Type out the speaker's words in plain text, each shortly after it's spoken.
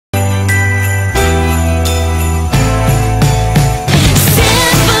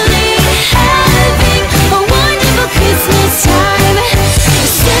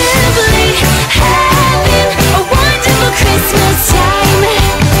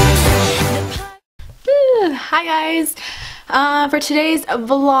Hi guys! For today's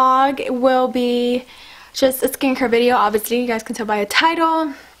vlog, it will be just a skincare video. Obviously, you guys can tell by the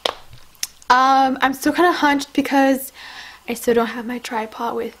title. I'm still kind of hunched because I still don't have my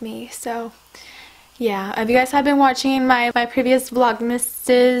tripod with me. So, yeah. If you guys have been watching my previous Vlogmas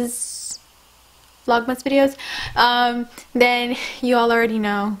videos, then you all already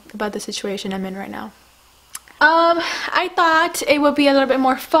know about the situation I'm in right now. I thought it would be a little bit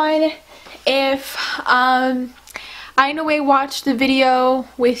more fun if I in a way watched the video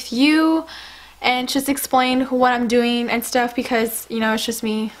with you and just explain what I'm doing and stuff, because you know it's just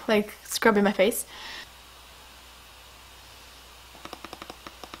me like scrubbing my face.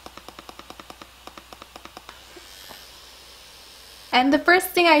 And the first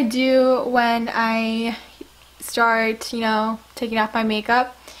thing I do when I start, you know, taking off my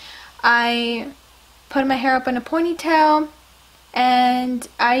makeup, I put my hair up in a ponytail and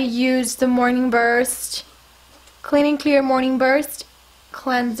I use the Morning Burst Clean and Clear Morning Burst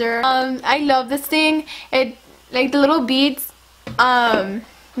cleanser. I love this thing. It, like, the little beads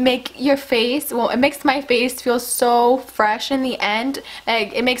make your face, well, it makes my face feel so fresh in the end.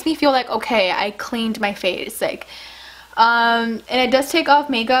 Like, it makes me feel like, okay, I cleaned my face. Like, and it does take off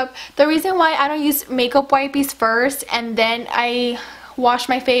makeup. The reason why I don't use makeup wipes first and then I wash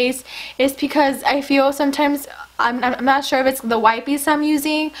my face is because I feel sometimes I'm not sure if it's the wipes I'm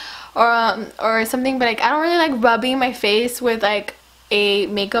using or something, but like I don't really like rubbing my face with like a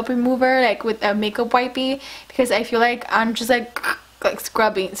makeup remover, like with a makeup wipey, because I feel like I'm just like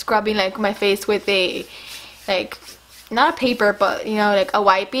scrubbing like my face with a, like, not a paper, but you know, like a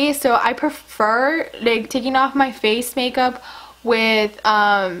wipey. So I prefer like taking off my face makeup with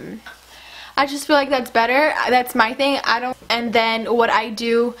I just feel like that's better. That's my thing. And then what I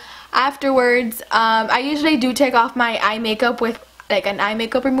do afterwards, I usually do take off my eye makeup with like an eye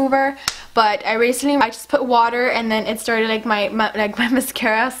makeup remover, but I just put water and then it started like my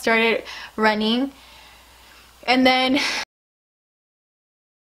mascara started running. And then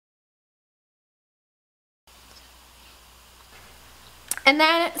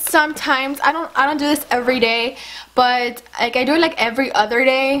sometimes I don't do this every day, but like I do it like every other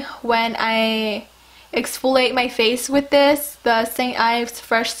day when I exfoliate my face with this, the St.Ives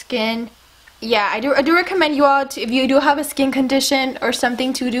Fresh Skin. Yeah, I do recommend you all to, if you do have a skin condition or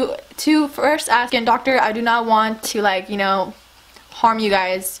something, to first ask a skin doctor. I do not want to, like, you know, harm you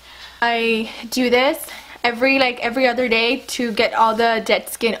guys. I do this every other day to get all the dead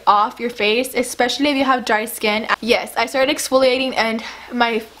skin off your face, especially if you have dry skin. Yes, I started exfoliating and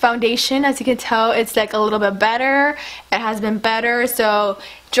my foundation, as you can tell, it's like a little bit better. It has been better. So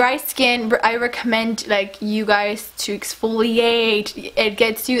dry skin, I recommend like you guys to exfoliate.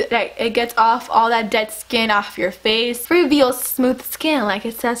 It gets off all that dead skin off your face, reveals smooth skin like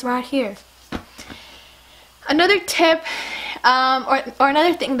it says right here. Another tip or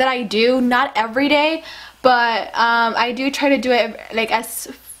another thing that I do, not every day, but I do try to do it like as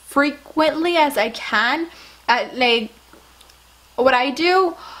frequently as I can. Like what I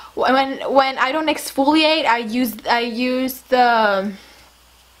do when I don't exfoliate, I use the,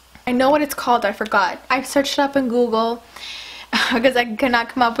 I know what it's called, I forgot. I searched it up in Google because I cannot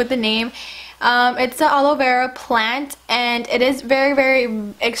come up with the name. It's an aloe vera plant and it is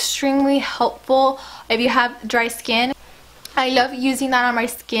very extremely helpful if you have dry skin. I love using that on my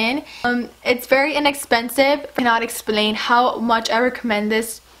skin. It's very inexpensive. I cannot explain how much I recommend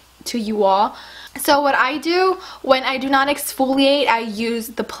this to you all. So what I do when I do not exfoliate, I use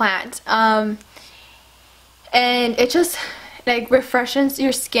the plant. And it just like refreshes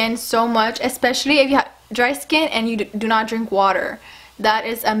your skin so much, especially if you have dry skin and you do not drink water. That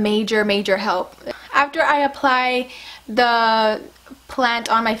is a major help. After I apply the plant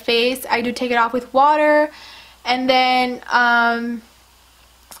on my face, I do take it off with water. And then I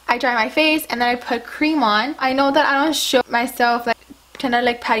dry my face and then I put cream on. I know that I don't show myself like kind of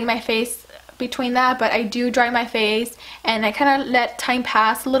like patting my face between that, but I do dry my face and I kind of let time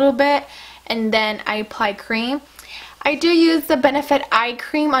pass a little bit and then I apply cream. I do use the Benefit eye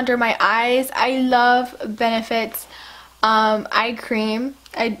cream under my eyes. I love Benefit's eye cream.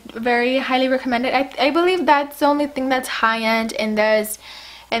 I very highly recommend it. I believe that's the only thing that's high-end in this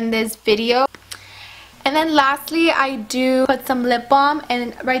video. And then lastly, I do put some lip balm,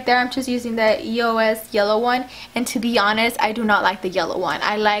 and right there I'm just using the EOS yellow one. And to be honest, I do not like the yellow one.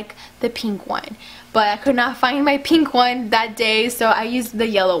 I like the pink one. But I could not find my pink one that day, so I used the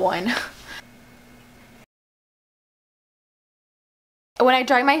yellow one. When I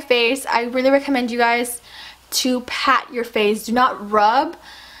dry my face, I really recommend you guys to pat your face. Do not rub.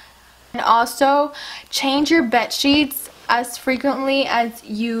 And also, change your bed sheets as frequently as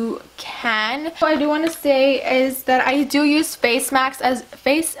you can. What I do want to say is that I do use face masks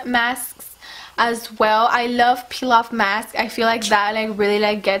as well. I love peel off mask. I feel like that like really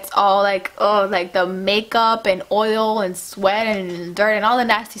like gets all like like the makeup and oil and sweat and dirt and all the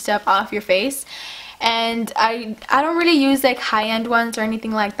nasty stuff off your face. And I don't really use like high-end ones or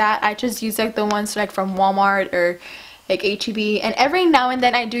anything like that. I just use like the ones like from Walmart or like H-E-B, and every now and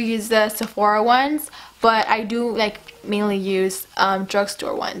then I do use the Sephora ones, but I do like mainly use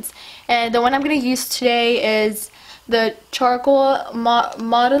drugstore ones. And the one I'm gonna use today is the charcoal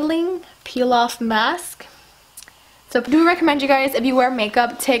modeling peel off mask. So I do recommend you guys, if you wear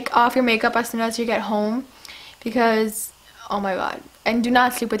makeup, take off your makeup as soon as you get home, because oh my god. And do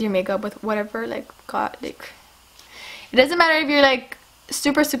not sleep with your makeup with whatever, like, god, like, it doesn't matter if you're like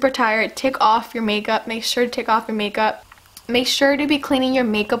super tired. Take off your makeup. Make sure to take off your makeup. Make sure to be cleaning your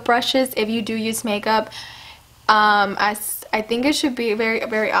makeup brushes if you do use makeup, as I think it should be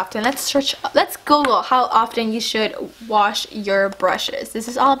very often. Let's Google how often you should wash your brushes. This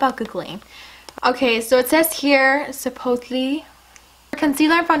is all about Googling. Okay, so it says here, supposedly,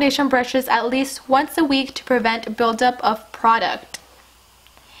 concealer and foundation brushes at least once a week to prevent buildup of product.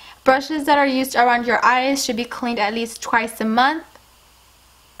 Brushes that are used around your eyes should be cleaned at least twice a month.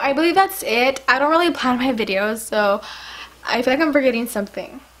 I believe that's it. I don't really plan my videos, so I feel like I'm forgetting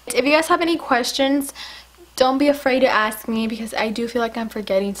something. If you guys have any questions, don't be afraid to ask me, because I do feel like I'm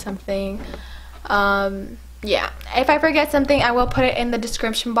forgetting something. Yeah, if I forget something, I will put it in the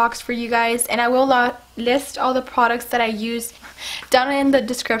description box for you guys, and I will list all the products that I use down in the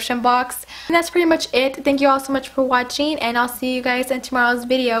description box. And that's pretty much it. Thank you all so much for watching, and I'll see you guys in tomorrow's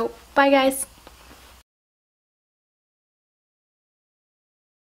video. Bye guys.